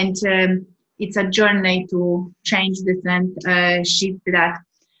 And it's a journey to change this and shift that.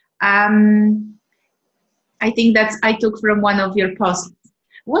 I think that's I took from one of your posts.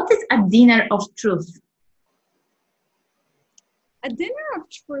 What is a dinner of truth? A dinner of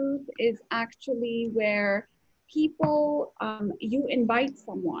truth is actually where people, you invite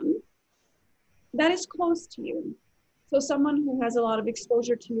someone that is close to you. So someone who has a lot of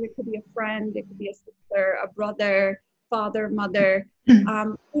exposure to you, it could be a friend, it could be a sister, a brother, father, mother.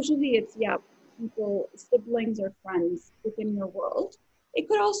 Usually it's, people, siblings or friends within your world. It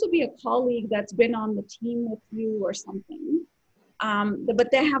could also be a colleague that's been on the team with you or something.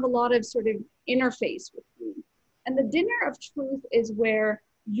 But they have a lot of sort of interface with you. And the dinner of truth is where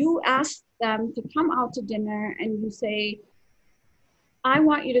you ask them to come out to dinner and you say, I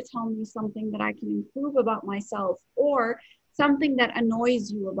want you to tell me something that I can improve about myself or something that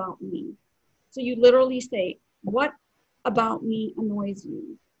annoys you about me. So you literally say, what about me annoys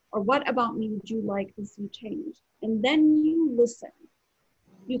you? Or what about me would you like to see change? And then you listen.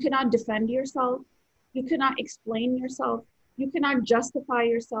 You cannot defend yourself. You cannot explain yourself. You cannot justify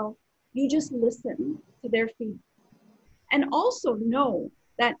yourself. You just listen to their feedback. And also know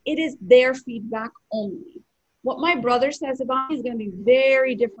that it is their feedback only. What my brother says about me is going to be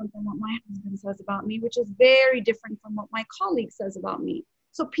very different than what my husband says about me, which is very different from what my colleague says about me.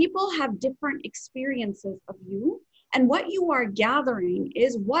 So people have different experiences of you. And what you are gathering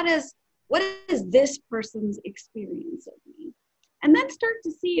is what is this person's experience of me? And then start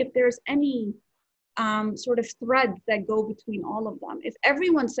to see if there's any sort of threads that go between all of them. If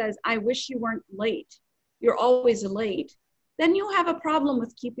everyone says, I wish you weren't late, you're always late, then you have a problem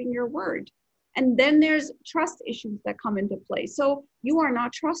with keeping your word. And then there's trust issues that come into play. So you are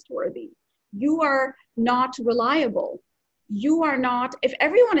not trustworthy. You are not reliable. You are not, if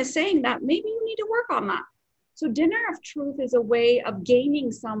everyone is saying that, maybe you need to work on that. So dinner of truth is a way of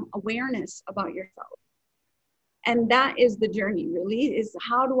gaining some awareness about yourself. And that is the journey, really, is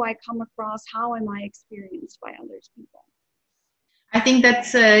how do I come across, how am I experienced by others people? I think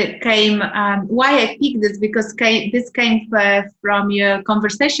that's why I picked this, because this came from your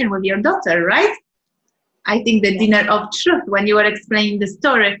conversation with your daughter, right? I think the dinner of truth, when you were explaining the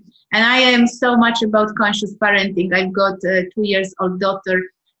story. And I am so much about conscious parenting. I've got a 2-year-old daughter,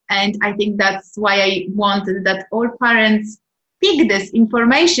 and I think that's why I wanted that all parents pick this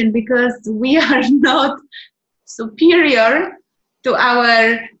information, because we are not superior to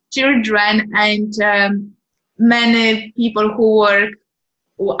our children. And many people who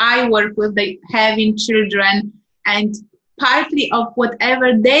I work with, they having children, and partly of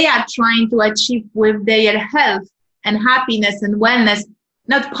whatever they are trying to achieve with their health and happiness and wellness,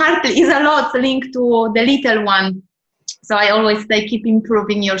 not partly, is a lot linked to the little one. So I always say, keep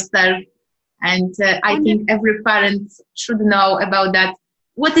improving yourself. And I think every parent should know about that.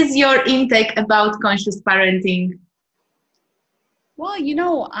 What is your intake about conscious parenting? Well,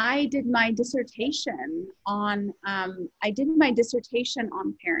 I did my dissertation on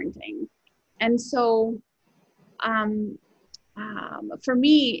parenting. And so for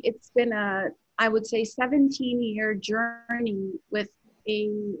me, it's been I would say 17-year journey with a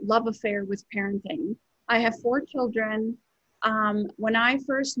love affair with parenting. I have 4 children. When I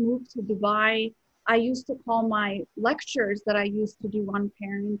first moved to Dubai, I used to call my lectures that I used to do on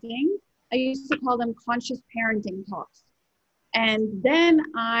parenting, I used to call them conscious parenting talks. And then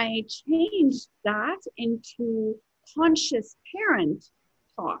I changed that into conscious parent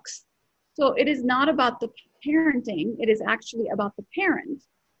talks. So it is not about the parenting, it is actually about the parent.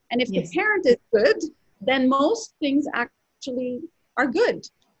 And if the parent is good, then most things actually are good.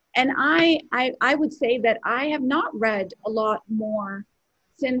 And I would say that I have not read a lot more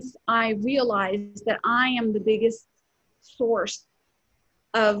since I realized that I am the biggest source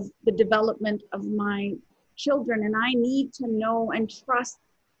of the development of my children, and I need to know and trust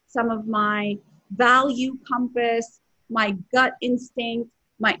some of my value compass, my gut instinct,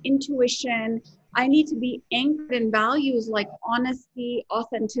 my intuition. I need to be anchored in values like honesty,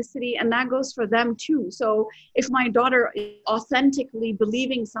 authenticity, and that goes for them too. So if my daughter is authentically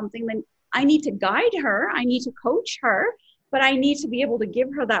believing something, then I need to guide her, I need to coach her, but I need to be able to give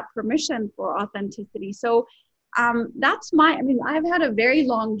her that permission for authenticity. So that's I've had a very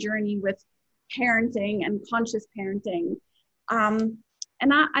long journey with parenting and conscious parenting. And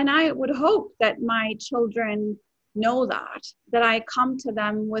I would hope that my children know that I come to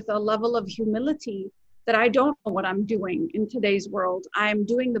them with a level of humility that I don't know what I'm doing in today's world. I'm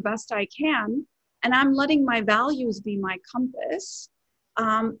doing the best I can, and I'm letting my values be my compass.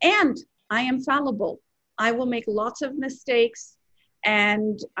 And I am fallible. I will make lots of mistakes,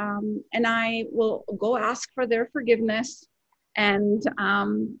 and I will go ask for their forgiveness, and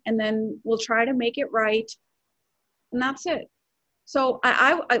then we'll try to make it right, and that's it. So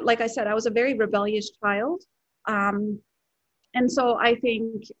I like I said, I was a very rebellious child, and so I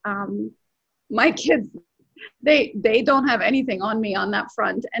think my kids, they don't have anything on me on that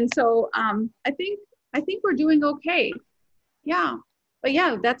front, and so I think we're doing okay. Yeah, but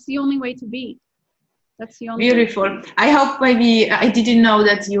yeah, that's the only way to be. That's the only beautiful way. I hope, maybe I didn't know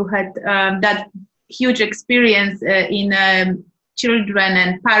that you had that huge experience in children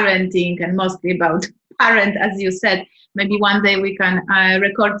and parenting, and mostly about parent, as you said. Maybe one day we can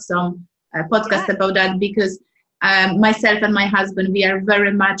record some podcast about that, because myself and my husband, we are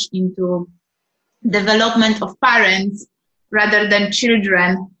very much into development of parents rather than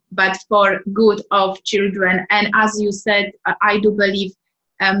children, but for good of children. And as you said, I do believe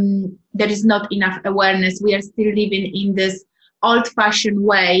there is not enough awareness. We are still living in this old-fashioned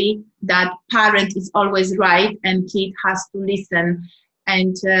way that parent is always right and kid has to listen.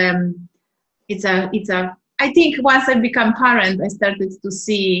 And it's a. I think once I become parent, I started to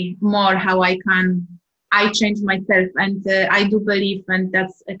see more how I change myself, and I do believe, and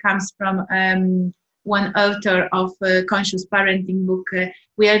that comes from one author of Conscious Parenting book.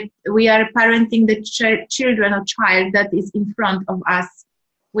 We are parenting the children or child that is in front of us,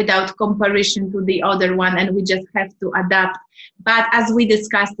 without comparison to the other one, and we just have to adapt. But as we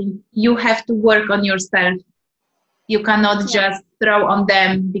discussed, you have to work on yourself. You cannot just throw on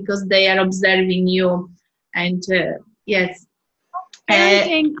them because they are observing you. And yes.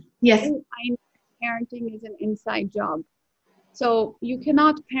 Parenting, yes. I know parenting is an inside job. So you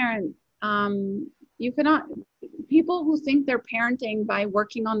cannot parent, people who think they're parenting by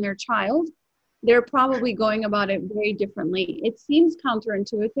working on their child, they're probably going about it very differently. It seems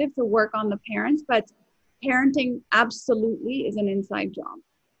counterintuitive to work on the parents, but parenting absolutely is an inside job.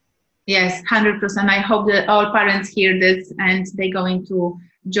 Yes, 100%. I hope that all parents hear this and they're going to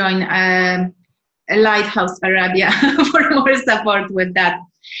join Lighthouse Arabia for more support with that.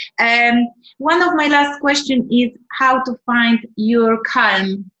 One of my last questions is how to find your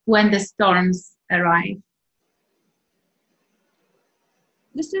calm when the storms arrive.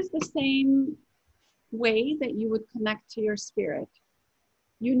 This is the same way that you would connect to your spirit.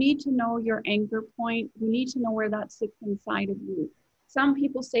 You need to know your anchor point. You need to know where that sits inside of you. Some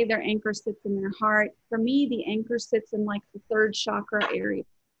people say their anchor sits in their heart. For me, the anchor sits in like the third chakra area.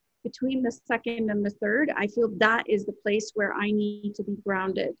 Between the second and the third, I feel that is the place where I need to be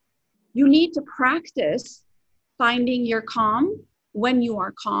grounded. You need to practice finding your calm when you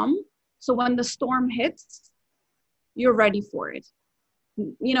are calm. So when the storm hits, you're ready for it.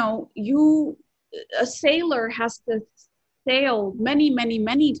 You know, a sailor has to sail many, many,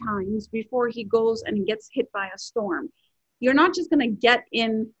 many times before he goes and gets hit by a storm. You're not just going to get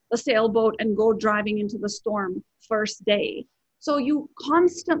in the sailboat and go driving into the storm first day. So you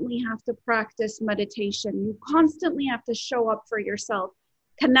constantly have to practice meditation. You constantly have to show up for yourself,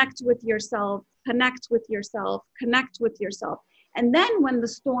 connect with yourself, connect with yourself, connect with yourself. And then when the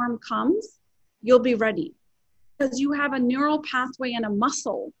storm comes, you'll be ready because you have a neural pathway and a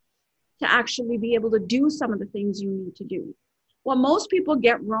muscle to actually be able to do some of the things you need to do. What most people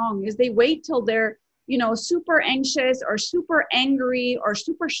get wrong is they wait till they're, super anxious or super angry or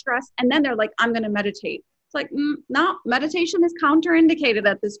super stressed. And then they're like, I'm going to meditate. It's like, no, meditation is counterindicated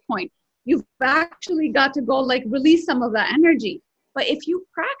at this point. You've actually got to go release some of that energy. But if you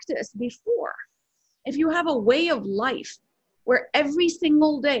practice before, if you have a way of life where every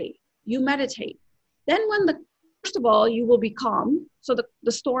single day you meditate, then first of all, you will be calm. So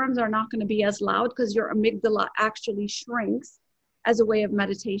the storms are not going to be as loud because your amygdala actually shrinks as a way of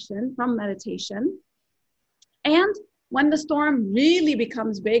meditation, from meditation. And when the storm really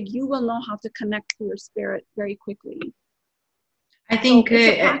becomes big, you will know how to connect to your spirit very quickly. I think so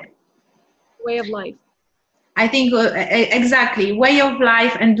it's a way of life. I think exactly, way of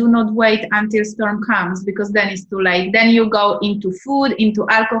life, and do not wait until storm comes, because then it's too late. Then you go into food, into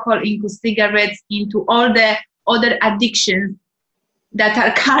alcohol, into cigarettes, into all the other addictions that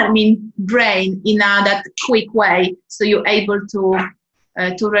are calming brain in that quick way. So you're able to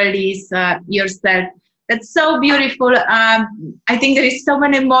release yourself. That's so beautiful. I think there is so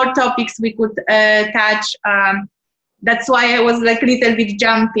many more topics we could touch. That's why I was a little bit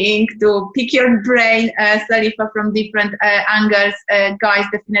jumping to pick your brain, Salifa, from different angles. Guys,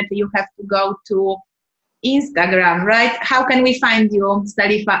 definitely you have to go to Instagram, right? How can we find you,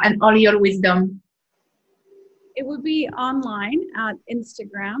 Salifa, and all your wisdom? It would be online at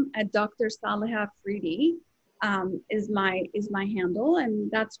Instagram at Dr. Saliha Afridi is my handle, and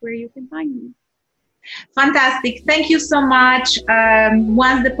that's where you can find me. Fantastic. Thank you so much.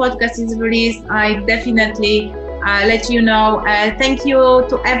 Once the podcast is released, I definitely let you know. Thank you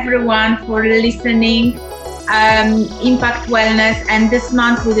to everyone for listening. Impact Wellness, and this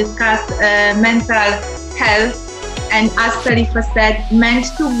month we discussed mental health, and as Salifa said, meant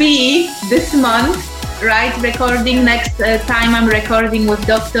to be this month, right? Recording next time I'm recording with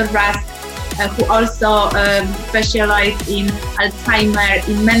Dr. Russ, who also specializes in Alzheimer,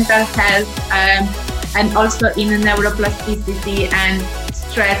 in mental health, and also in neuroplasticity and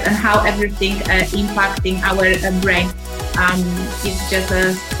stress and how everything impacting our brain. It's just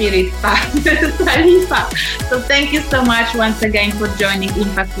a spirit path. So thank you so much once again for joining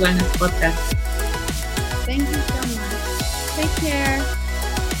Impact Wellness Podcast. Thank you so much. Take care.